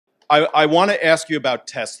I want to ask you about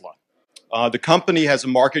Tesla. The company has a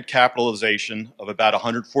market capitalization of about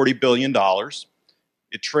 $140 billion.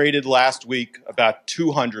 It traded last week about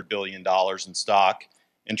 $200 billion in stock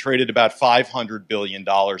and traded about $500 billion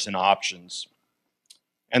in options.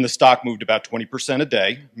 And the stock moved about 20% a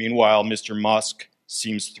day. Meanwhile, Mr. Musk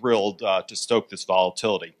seems thrilled to stoke this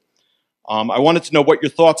volatility. I wanted to know what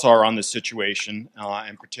your thoughts are on this situation,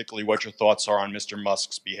 and particularly what your thoughts are on Mr.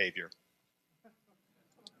 Musk's behavior.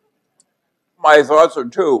 My thoughts are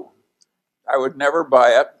two. I would never buy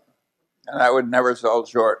it, and I would never sell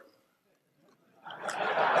short.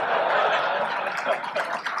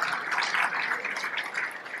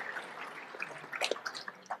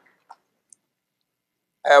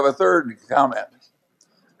 I have a third comment.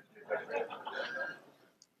 There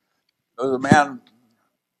was a man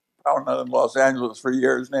found in Los Angeles for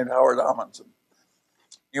years named Howard Amundsen.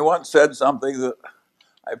 He once said something that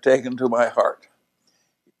I've taken to my heart.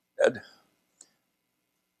 He said,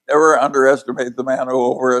 never underestimate the man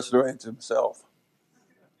who overestimates himself.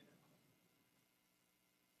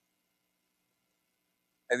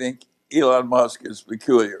 I think Elon Musk is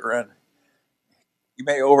peculiar, and he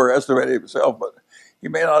may overestimate himself, but he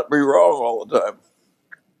may not be wrong all the time.